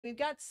We've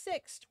got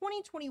 6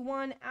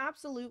 2021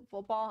 Absolute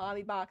Football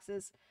Hobby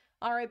boxes.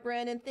 All right,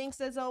 Brandon,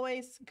 thanks as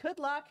always. Good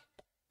luck.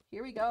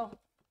 Here we go.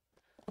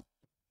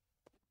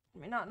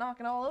 We're not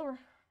knocking all over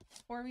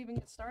before we even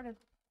get started.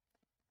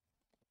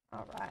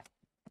 All right.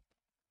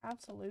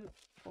 Absolute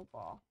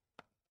Football.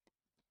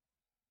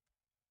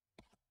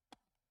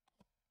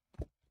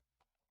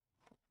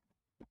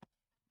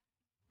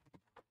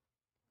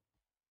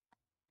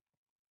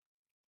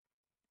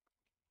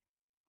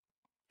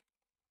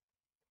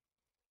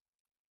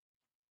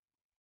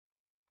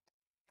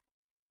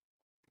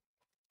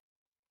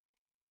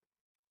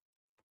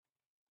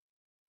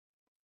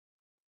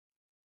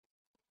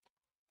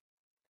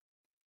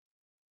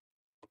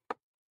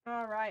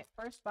 All right,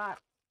 first spot.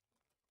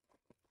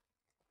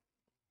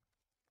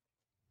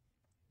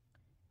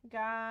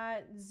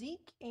 Got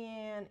Zeke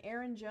and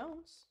Aaron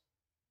Jones.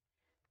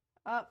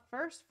 Up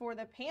first for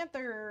the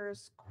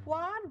Panthers,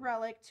 quad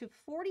relic to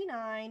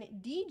 49,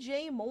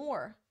 DJ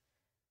Moore.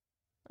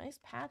 Nice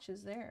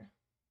patches there.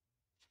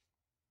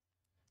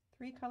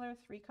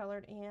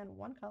 3-colored, and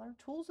 1-color.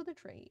 Tools of the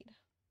trade.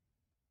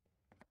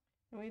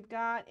 And we've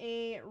got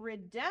a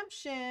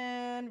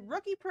redemption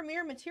rookie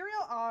premier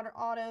material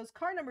autos,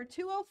 card number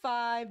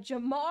 205,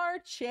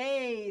 Jamar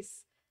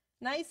Chase.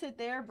 Nice hit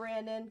there,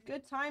 Brandon.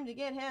 Good time to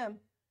get him.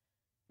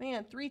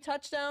 Man, 3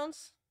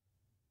 touchdowns.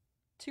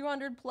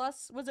 200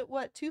 plus, was it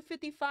what,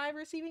 255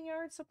 receiving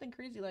yards? Something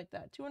crazy like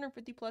that.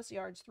 250 plus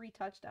yards, 3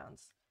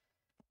 touchdowns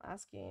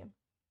last game.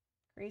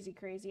 Crazy,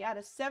 crazy. Out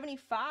of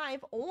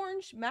 75,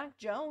 orange, Mac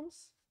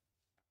Jones.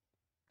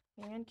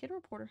 And Kid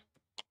Reporter.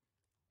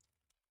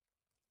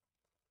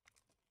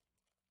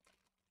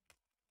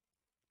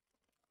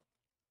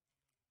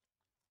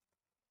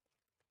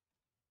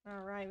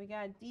 All right, we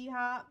got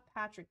D-Hop,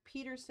 Patrick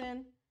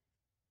Peterson.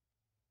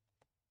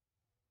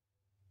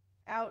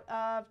 Out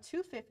of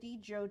 250,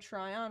 Joe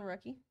Tryon,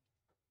 rookie.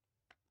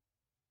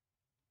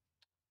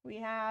 We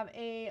have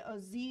a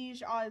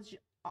Aziz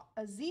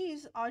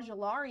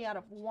Ojulari out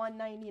of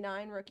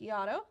 199, rookie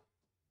auto.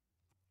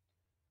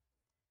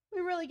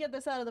 We really get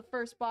this out of the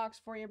first box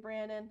for you,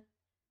 Brandon.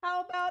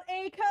 How about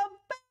a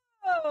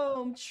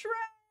kaboom? Trey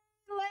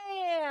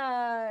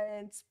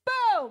Lance.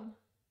 Boom!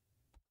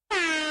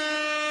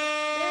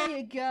 There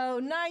you go.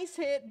 Nice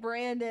hit,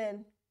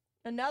 Brandon.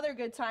 Another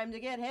good time to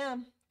get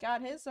him.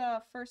 Got his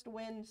first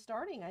win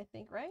starting, I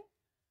think, right?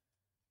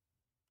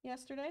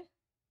 Yesterday.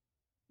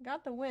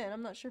 Got the win.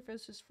 I'm not sure if it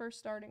was his first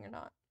starting or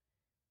not.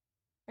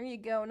 There you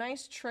go.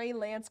 Nice Trey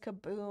Lance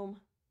kaboom.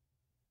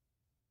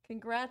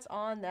 Congrats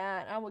on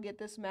that. I will get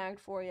this magged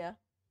for you.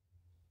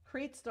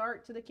 Great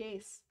start to the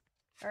case.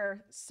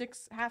 Or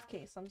half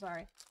case, I'm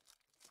sorry.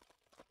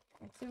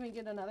 Let's see if we can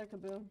get another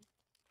kaboom.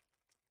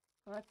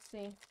 Let's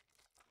see.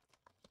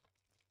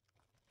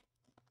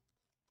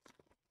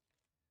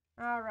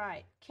 All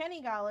right.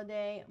 Kenny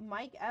Golladay,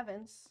 Mike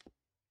Evans.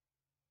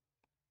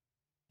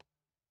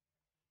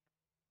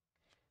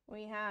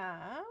 We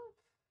have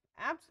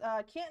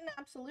Canton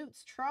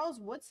Absolutes, Charles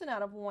Woodson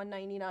out of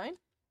 199.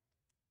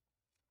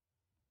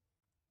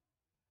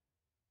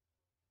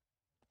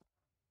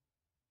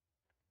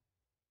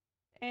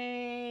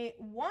 A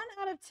 1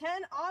 out of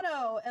 10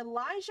 auto,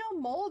 Elijah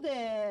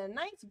Molden.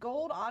 Nice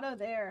gold auto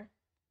there.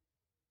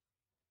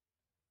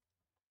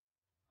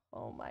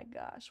 Oh my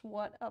gosh,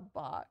 what a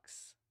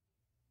box.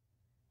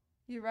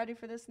 You ready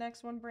for this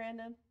next one,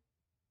 Brandon?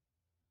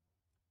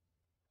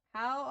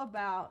 How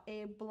about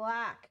a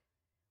black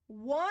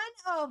 1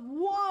 of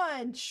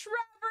 1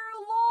 Trevor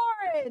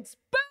Lawrence?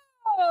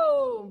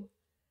 Boom!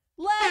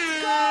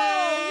 Let's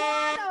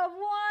go! 1 of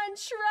 1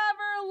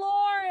 Trevor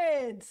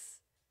Lawrence.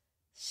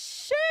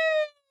 Sheesh!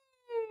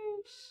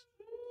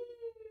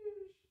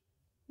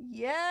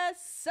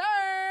 Yes,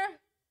 sir!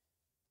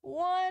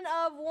 1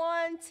 of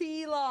 1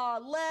 T-Law.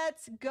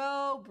 Let's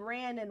go,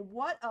 Brandon.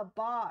 What a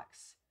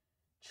box.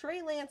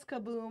 Trey Lance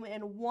kaboom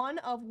and 1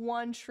 of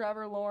 1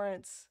 Trevor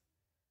Lawrence.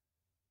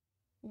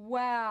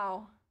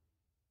 Wow.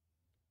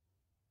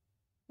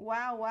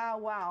 Wow, wow,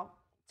 wow.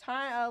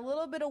 A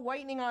little bit of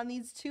whitening on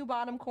these 2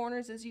 bottom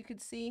corners, as you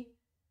could see.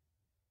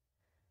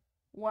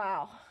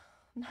 Wow.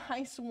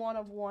 Nice 1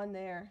 of 1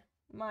 there.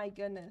 My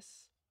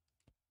goodness.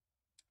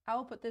 I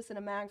will put this in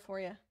a mag for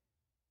you.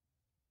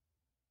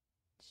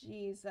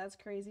 Jeez, that's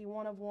crazy.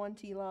 1 of 1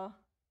 T-Law.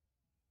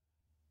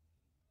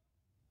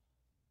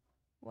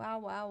 Wow,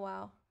 wow,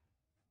 wow.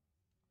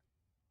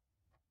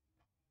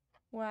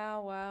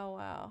 Wow, wow,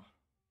 wow.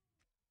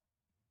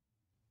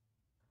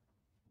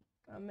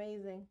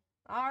 Amazing.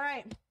 All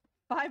right.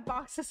 5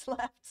 boxes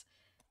left.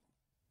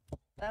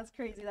 That's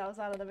crazy. That was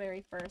out of the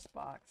very first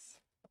box.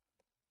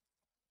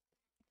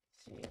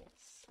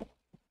 Jeez.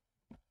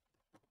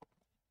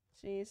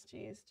 Jeez,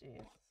 jeez,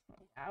 jeez.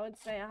 I would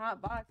say a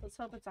hot box. Let's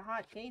hope it's a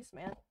hot case,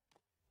 man.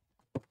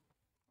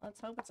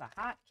 Let's hope it's a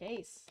hot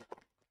case.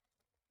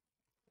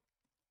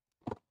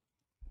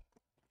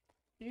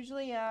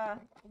 Usually,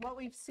 what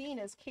we've seen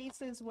is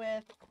cases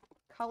with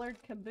colored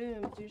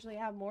kabooms usually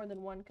have more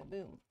than 1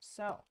 kaboom.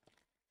 So,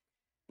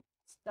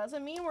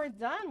 doesn't mean we're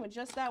done with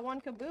just that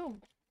 1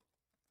 kaboom.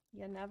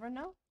 You never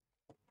know.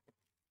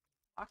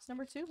 Box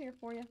number 2 here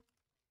for you.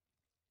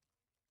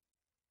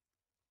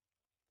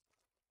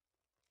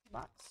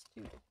 Box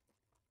 2.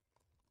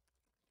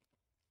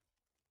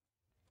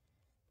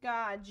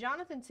 Got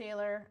Jonathan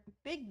Taylor,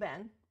 Big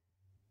Ben.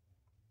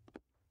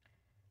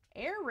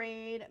 Air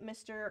Raid,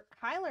 Mr.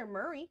 Kyler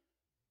Murray,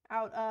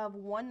 out of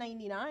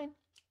 199.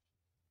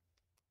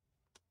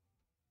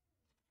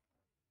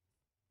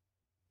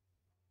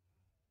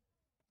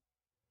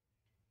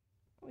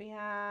 We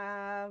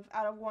have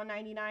out of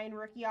 199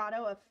 rookie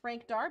auto of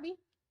Frank Darby,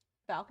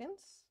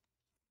 Falcons.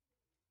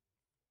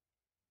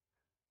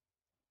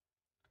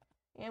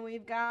 And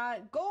we've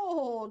got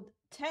gold,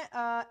 8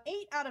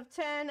 out of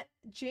 10,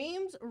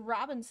 James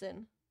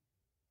Robinson.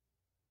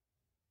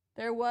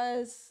 There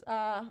was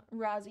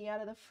Rozzy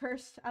out of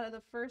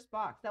the first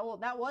box. That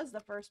was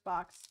the first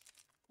box.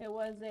 It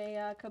was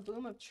a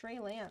kaboom of Trey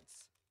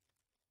Lance.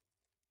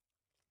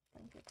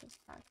 Let me get this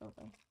pack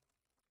open.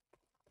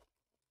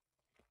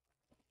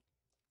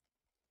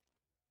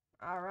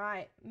 All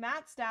right,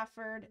 Matt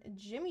Stafford,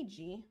 Jimmy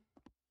G.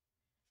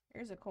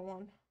 Here's a cool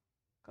one.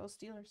 Go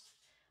Steelers.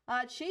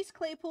 Chase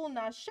Claypool,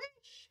 Najee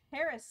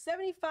Harris,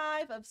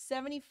 75 of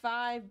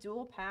 75,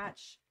 dual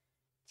patch,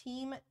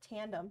 team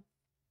tandem.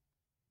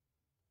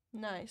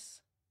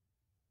 Nice.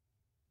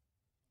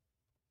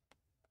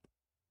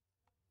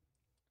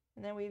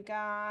 And then we've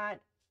got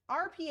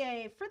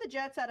RPA for the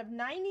Jets out of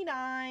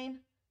 99,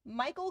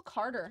 Michael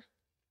Carter.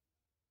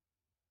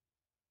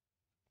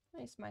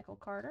 Nice, Michael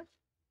Carter.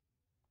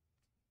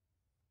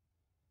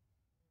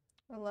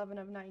 11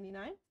 of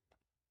 99.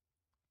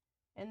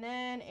 And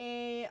then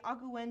a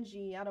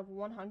Aguenji out of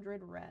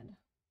 100 red.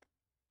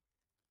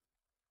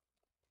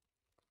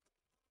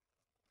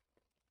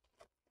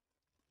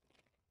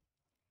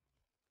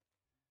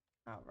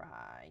 All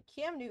right,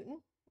 Cam Newton,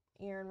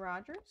 Aaron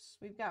Rodgers.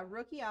 We've got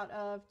rookie out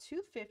of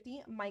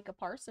 250, Micah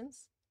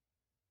Parsons.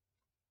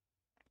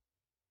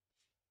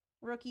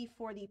 Rookie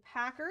for the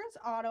Packers,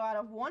 auto out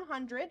of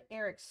 100,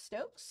 Eric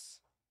Stokes.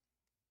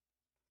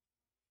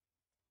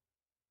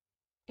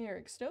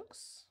 Eric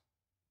Stokes.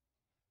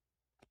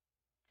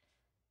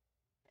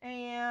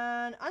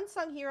 And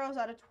Unsung Heroes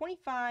out of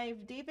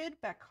 25, David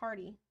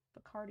Bacardi.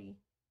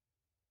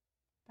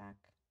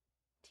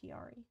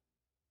 Bakhtiari.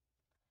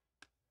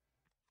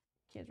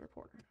 Kids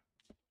Reporter.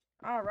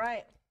 All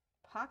right.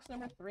 Box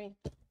number 3.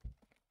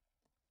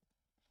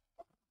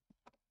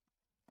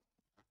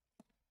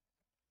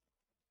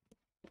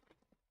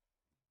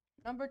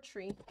 Number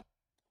 3. All right.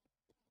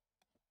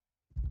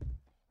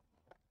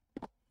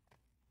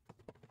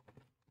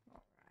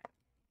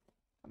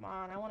 Come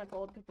on, I want a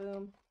gold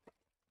kaboom.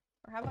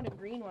 Or how about a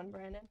green one,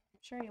 Brandon? I'm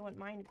sure you wouldn't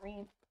mind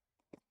green.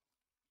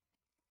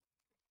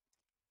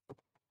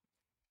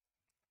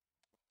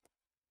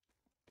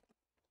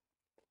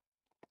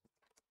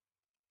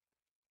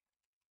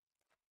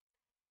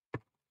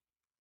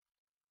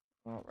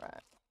 All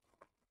right.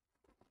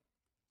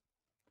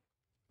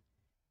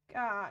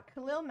 Got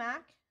Khalil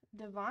Mack,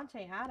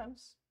 Devontae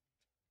Adams.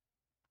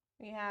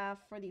 We have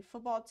for the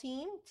football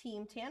team,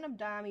 Team Tandem,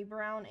 Dami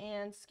Brown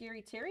and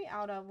Scary Terry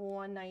out of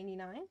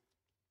 199.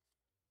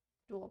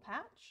 Dual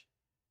patch.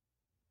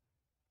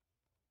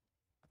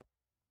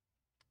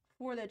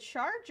 For the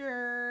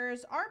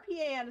Chargers,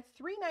 RPA out of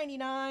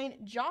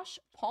 399, Josh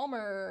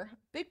Palmer,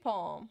 Big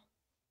Palm.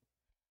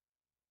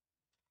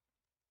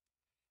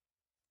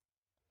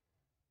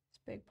 It's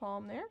Big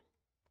Palm there.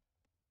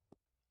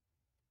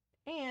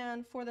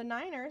 And for the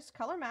Niners,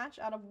 color match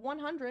out of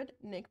 100,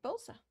 Nick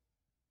Bosa.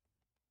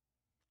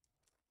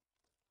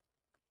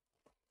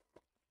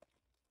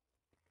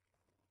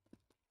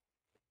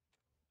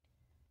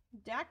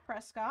 Dak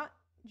Prescott,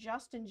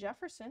 Justin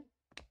Jefferson.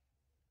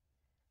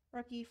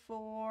 Rookie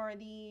for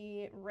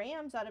the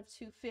Rams out of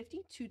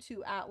 250,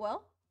 Tutu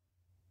Atwell.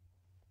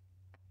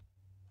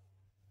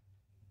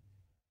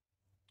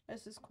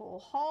 This is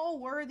cool.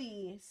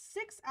 Hallworthy,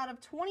 6 out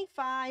of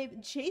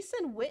 25,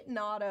 Jason Witten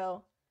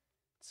auto.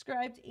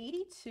 Described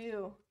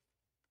 82.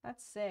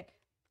 That's sick.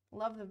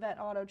 Love the vet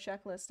auto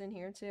checklist in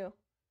here too.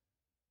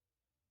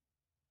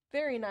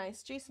 Very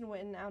nice. Jason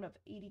Witten out of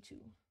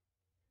 82.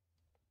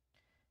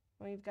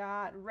 We've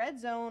got Red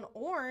Zone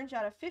Orange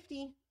out of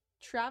 50,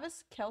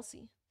 Travis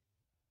Kelce.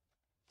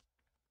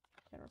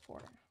 Kid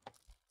Reporter.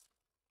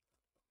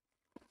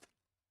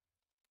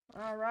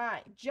 All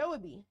right,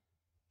 Joey,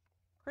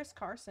 Chris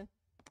Carson.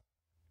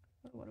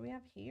 What do we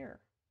have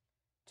here?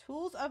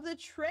 Tools of the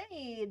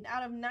Trade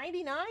out of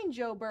 99,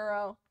 Joe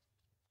Burrow.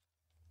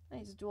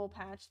 Nice dual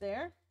patch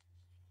there.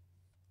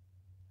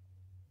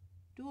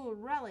 Dual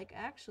relic,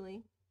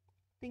 actually.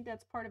 I think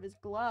that's part of his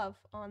glove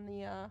on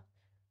the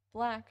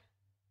black.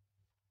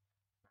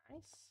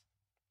 Nice.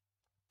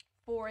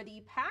 For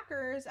the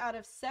Packers, out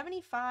of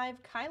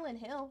 75, Kylan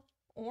Hill,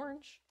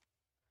 orange.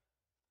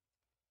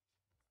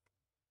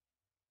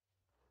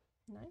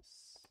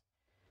 Nice.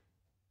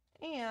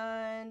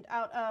 And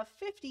out of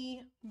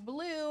 50,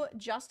 blue,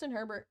 Justin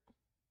Herbert.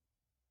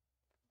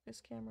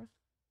 This camera.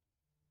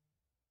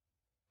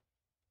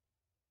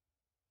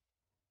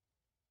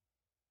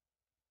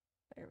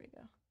 There we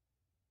go.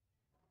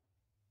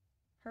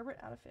 Herbert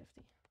out of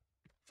 50.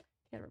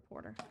 Kid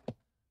Reporter.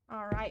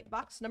 All right,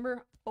 box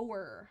number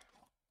 4.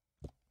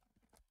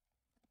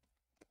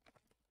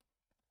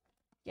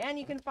 Again,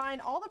 you can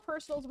find all the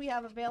personals we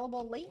have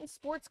available,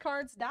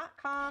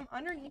 LaytonSportsCards.com,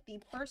 underneath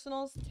the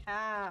personals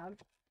tab.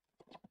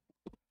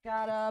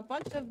 Got a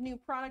bunch of new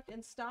product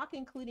in stock,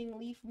 including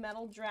Leaf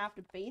Metal Draft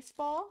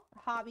Baseball,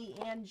 Hobby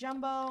and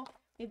Jumbo.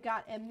 We've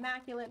got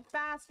Immaculate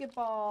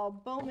Basketball,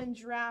 Bowman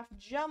Draft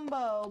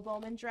Jumbo,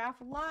 Bowman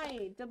Draft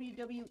Light,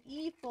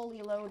 WWE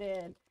Fully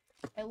Loaded,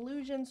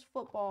 Illusions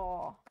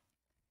Football.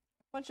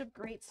 Bunch of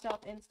great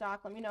stuff in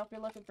stock. Let me know if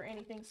you're looking for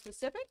anything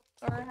specific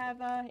or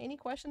have any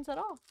questions at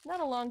all.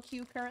 Not a long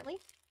queue currently.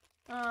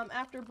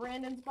 After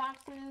Brandon's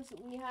boxes,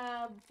 we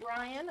have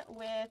Brian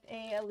with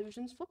a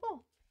Illusions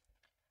Football.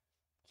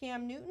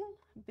 Cam Newton,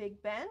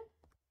 Big Ben.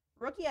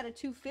 Rookie out of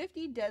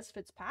 250, Des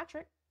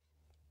Fitzpatrick.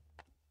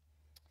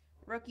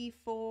 Rookie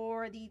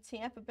for the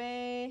Tampa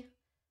Bay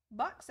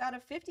Bucks out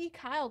of 50,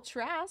 Kyle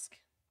Trask.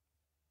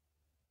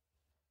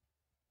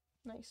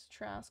 Nice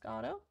Trask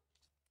auto.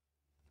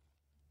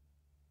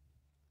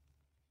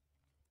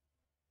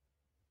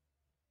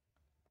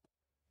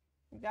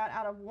 We got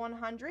out of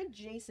 100,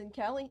 Jason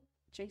Kelsey.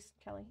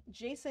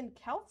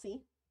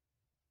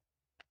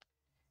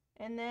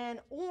 And then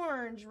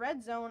orange,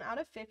 red zone out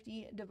of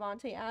 50,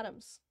 Devontae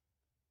Adams.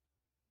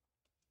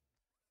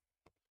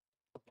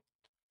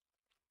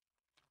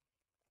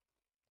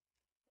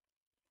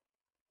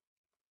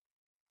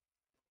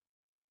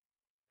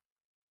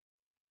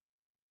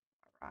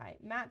 All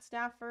right, Matt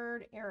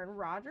Stafford, Aaron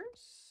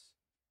Rodgers.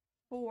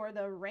 For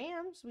the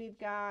Rams, we've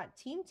got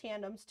team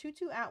tandems,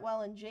 Tutu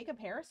Atwell and Jacob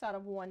Harris out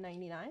of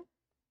 199.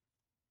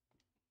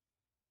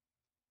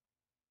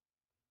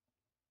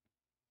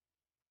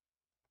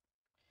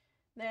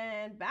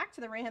 Then back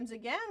to the Rams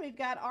again. We've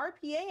got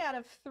RPA out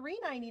of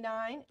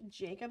 399,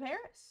 Jacob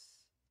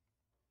Harris.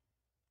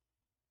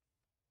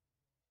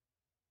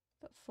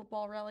 The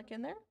football relic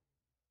in there.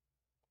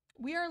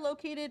 We are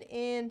located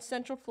in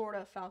Central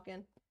Florida,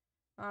 Falcon,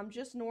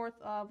 just north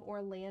of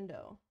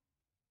Orlando.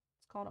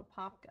 It's called a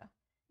Popka.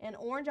 And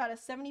orange out of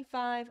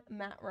 75,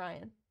 Matt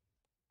Ryan.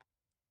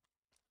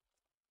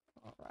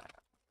 All right.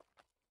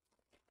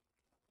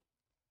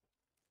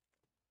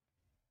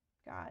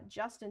 Got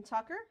Justin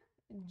Tucker,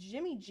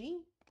 Jimmy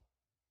G.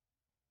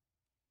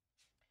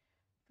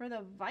 For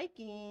the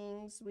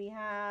Vikings, we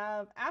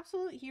have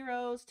Absolute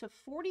Heroes to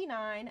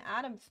 49,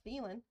 Adam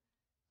Thielen.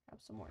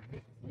 Have some more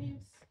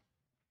sleeves.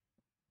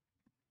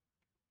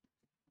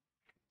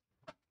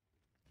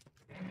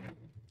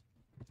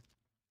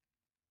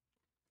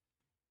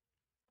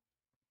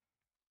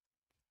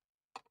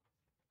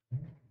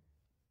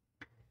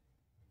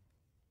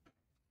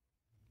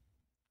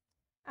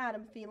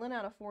 Adam Thielen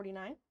out of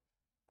 49.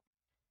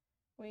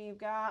 We've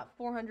got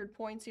 400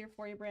 points here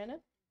for you, Brandon.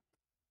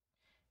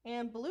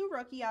 And blue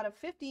rookie out of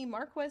 50,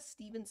 Marquez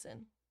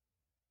Stevenson.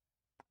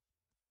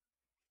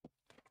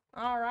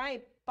 All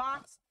right,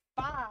 box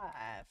 5.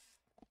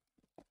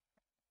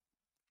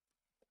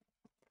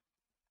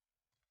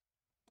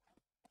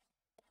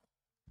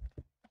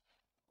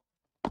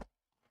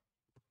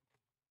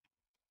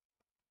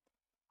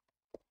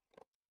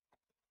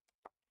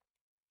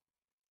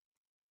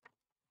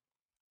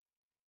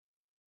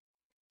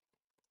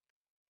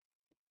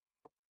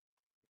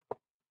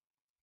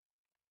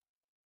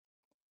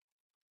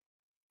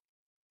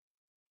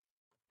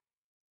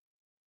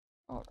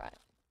 All right.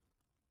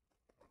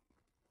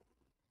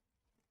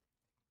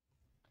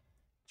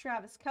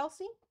 Travis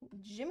Kelce,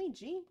 Jimmy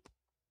G.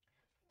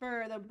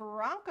 For the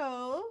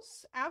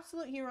Broncos,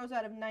 Absolute Heroes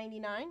out of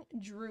 99,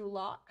 Drew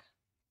Lock.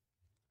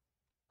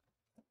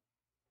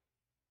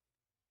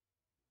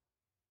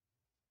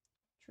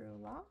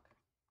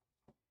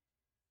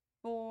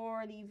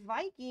 For the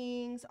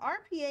Vikings,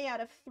 RPA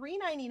out of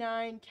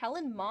 399,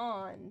 Kellen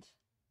Mond.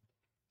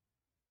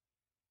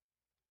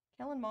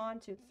 Kellen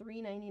Mond to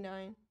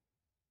 399.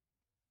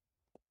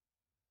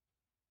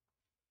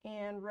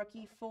 And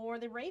rookie for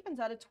the Ravens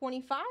out of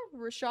 25,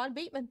 Rashad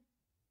Bateman.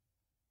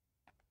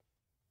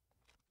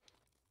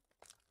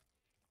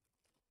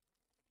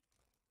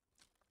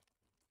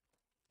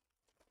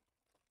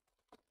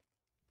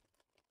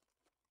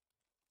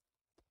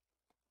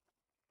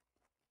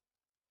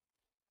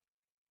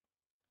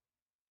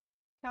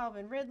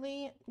 Calvin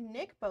Ridley,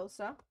 Nick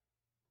Bosa.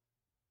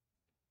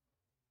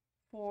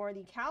 For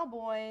the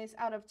Cowboys,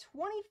 out of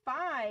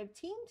 25,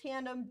 team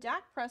tandem,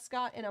 Dak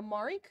Prescott and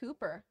Amari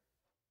Cooper.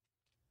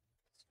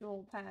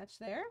 Dual patch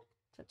there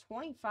to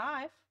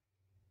 25.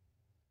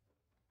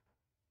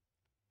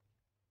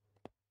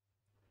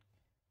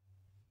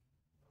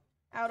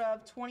 Out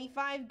of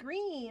 25,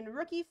 green,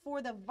 rookie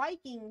for the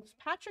Vikings,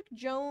 Patrick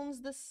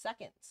Jones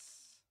II.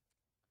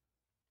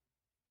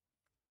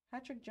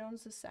 Patrick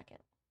Jones II.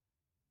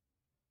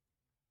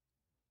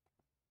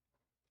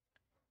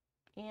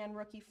 And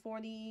rookie for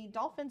the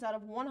Dolphins out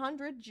of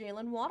 100,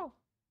 Jalen Waddle.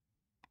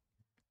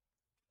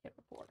 Hit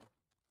reporter.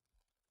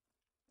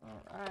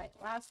 All right,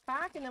 last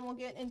pack, and then we'll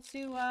get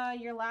into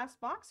your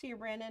last box here,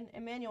 Brandon.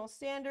 Emmanuel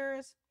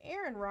Sanders,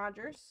 Aaron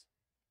Rodgers.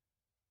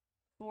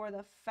 For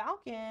the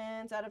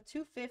Falcons, out of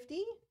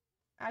 250,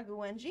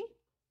 Aguenji.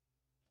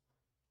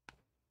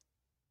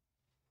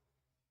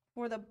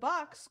 For the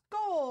Bucks,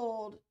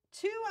 gold,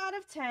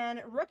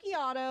 2/10, rookie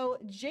auto,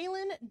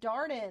 Jalen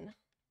Darden.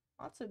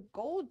 Lots of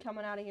gold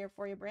coming out of here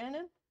for you,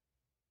 Brandon.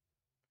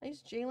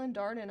 Nice Jalen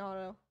Darden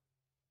auto.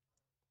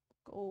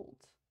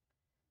 Gold.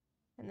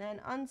 And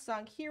then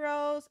Unsung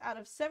Heroes out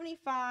of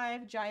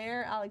 75,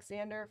 Jair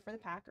Alexander for the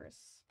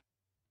Packers.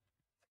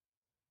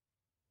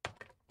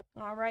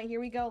 All right, here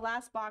we go.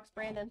 Last box,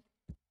 Brandon.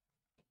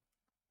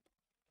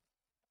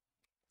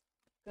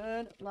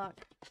 Good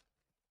luck.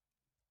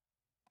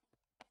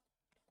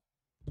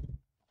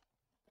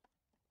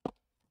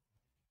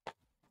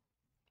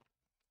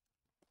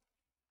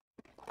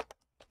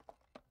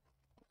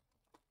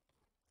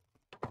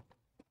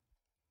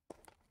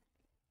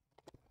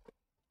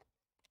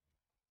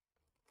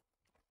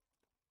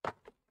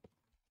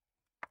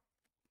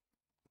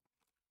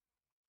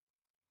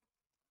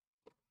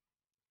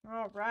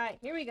 All right,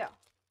 here we go.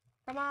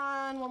 Come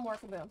on, one more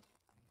kaboom.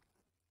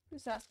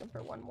 Who's asking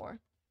for one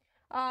more?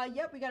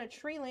 Yep, we got a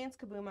Trey Lance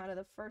kaboom out of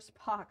the first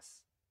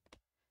box.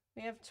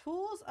 We have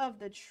Tools of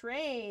the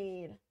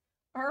Trade.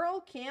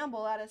 Earl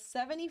Campbell out of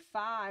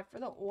 75 for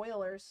the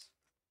Oilers.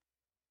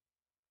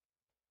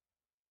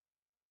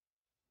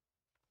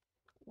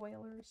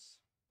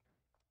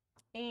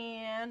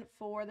 And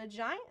for the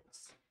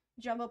Giants,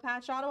 Jumbo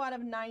Patch Auto out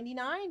of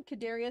 99,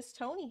 Kadarius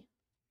Toney.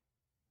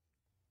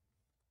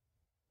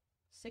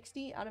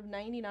 60 out of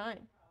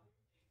 99.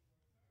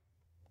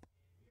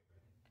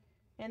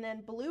 And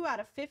then blue out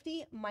of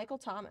 50, Michael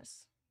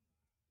Thomas.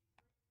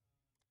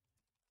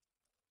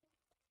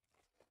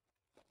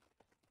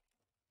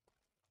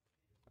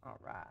 All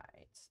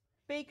right.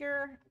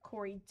 Baker,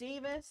 Corey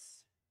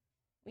Davis.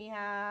 We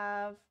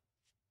have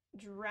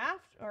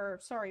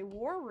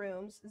War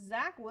Rooms,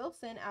 Zach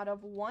Wilson out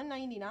of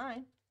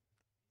 199.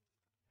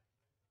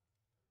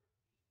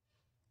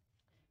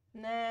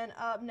 And then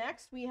up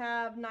next, we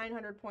have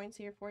 900 points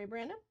here for you,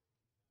 Brandon.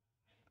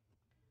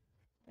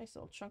 Nice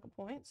little chunk of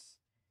points.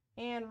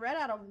 And red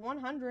out of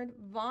 100,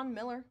 Von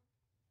Miller.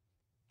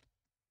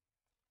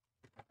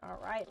 All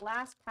right,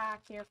 last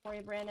pack here for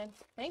you, Brandon.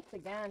 Thanks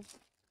again.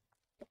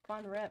 A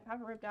fun rip.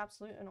 Haven't ripped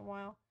Absolute in a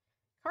while.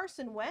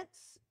 Carson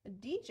Wentz,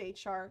 DJ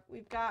Chark.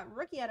 We've got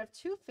rookie out of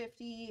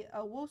 250,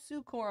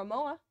 Owusu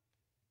Koromoa.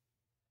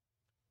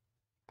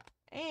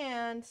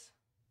 And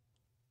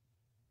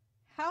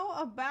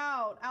how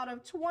about out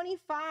of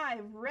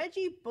 25,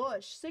 Reggie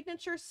Bush,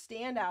 signature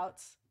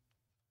standouts.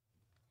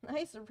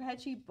 Nice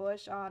Reggie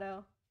Bush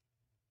auto.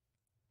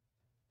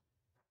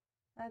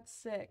 That's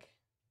sick.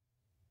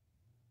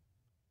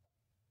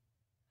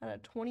 Out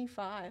of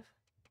 25.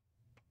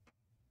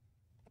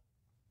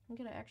 I'll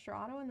get an extra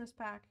auto in this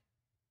pack.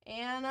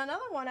 And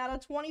another one out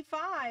of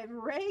 25.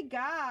 Ray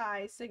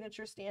Guy,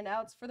 signature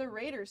standouts for the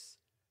Raiders.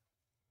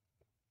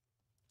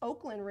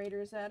 Oakland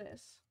Raiders, that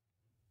is.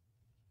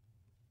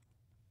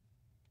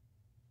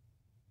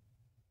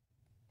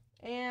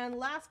 And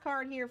last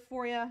card here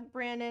for you,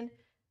 Brandon.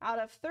 Out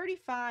of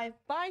 35,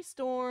 by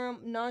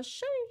Storm,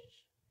 Najee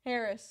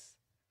Harris.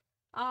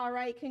 All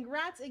right,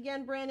 congrats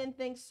again, Brandon.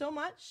 Thanks so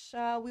much.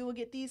 We will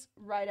get these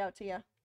right out to you.